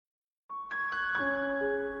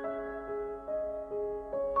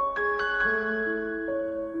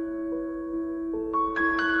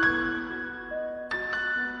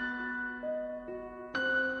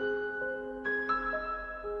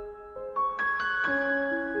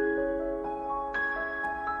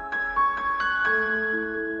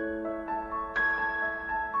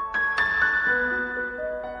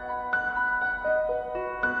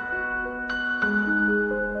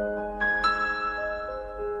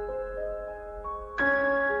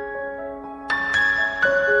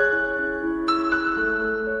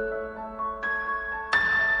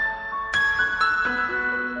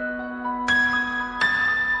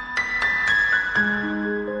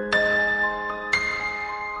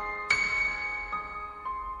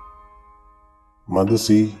Mother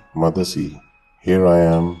sea, here I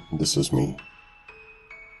am, this is me.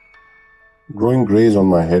 Growing greys on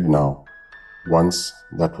my head now, once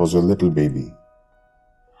that was a little baby.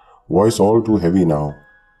 Voice all too heavy now,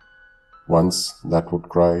 once that would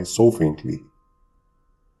cry so faintly.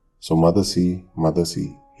 So mother sea,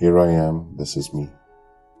 here I am, this is me.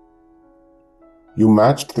 You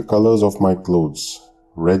matched the colors of my clothes,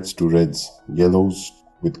 reds to reds, yellows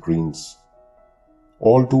with greens,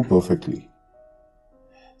 all too perfectly.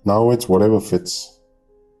 Now it's whatever fits.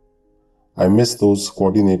 I miss those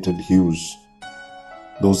coordinated hues,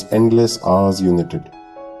 those endless hours you knitted,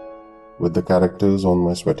 with the characters on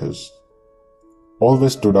my sweaters.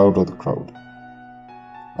 Always stood out of the crowd.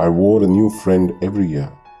 I wore a new friend every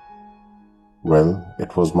year. Well,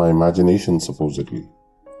 it was my imagination supposedly.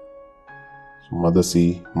 So mother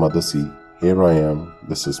sea, here I am,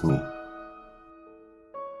 this is me.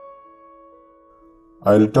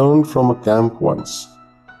 I returned from a camp once.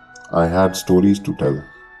 I had stories to tell.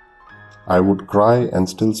 I would cry and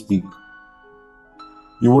still speak.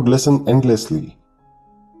 You would listen endlessly,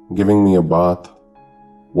 giving me a bath,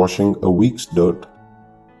 washing a week's dirt.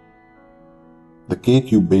 The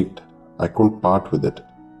cake you baked, I couldn't part with it.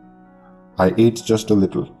 I ate just a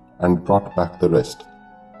little and brought back the rest.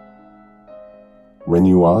 When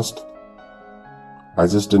you asked, I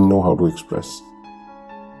just didn't know how to express.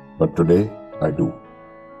 But today, I do.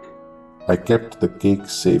 I kept the cake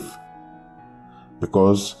safe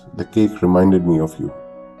because the cake reminded me of you.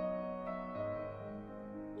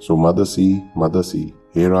 So mother sea,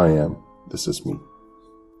 here I am, this is me.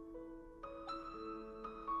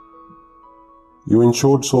 You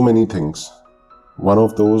ensured so many things. One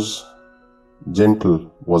of those,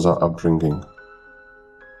 gentle, was our upbringing,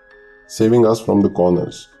 saving us from the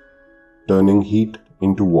corners, turning heat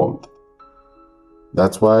into warmth.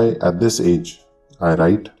 That's why at this age, I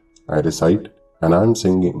write, I recite, and I'm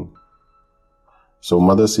singing. So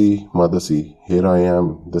mother sea, here I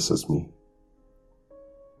am, this is me.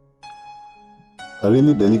 A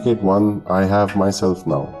really delicate one I have myself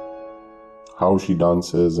now. How she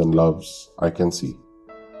dances and loves, I can see.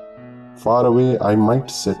 Far away I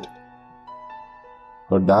might sit.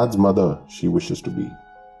 Her dad's mother she wishes to be.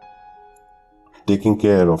 Taking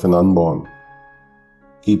care of an unborn,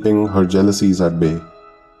 keeping her jealousies at bay.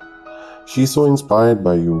 She's so inspired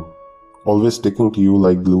by you, always sticking to you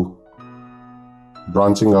like glue.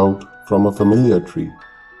 Branching out from a familiar tree,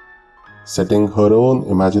 setting her own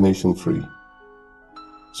imagination free.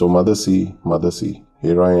 So mother sea,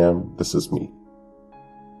 here I am, this is me.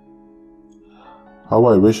 How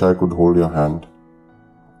I wish I could hold your hand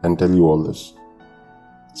and tell you all this.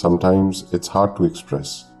 Sometimes it's hard to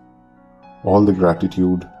express all the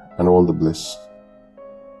gratitude and all the bliss.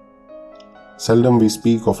 Seldom we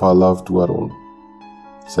speak of our love to our own.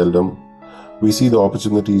 Seldom we see the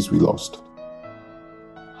opportunities we lost.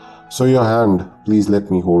 So your hand, please let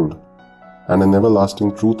me hold, and an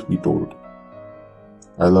everlasting truth be told.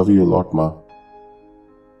 I love you a lot, Ma,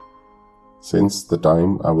 since the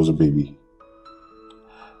time I was a baby.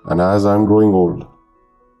 And as I'm growing old,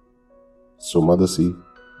 so mother sea,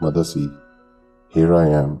 here I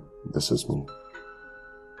am, this is me.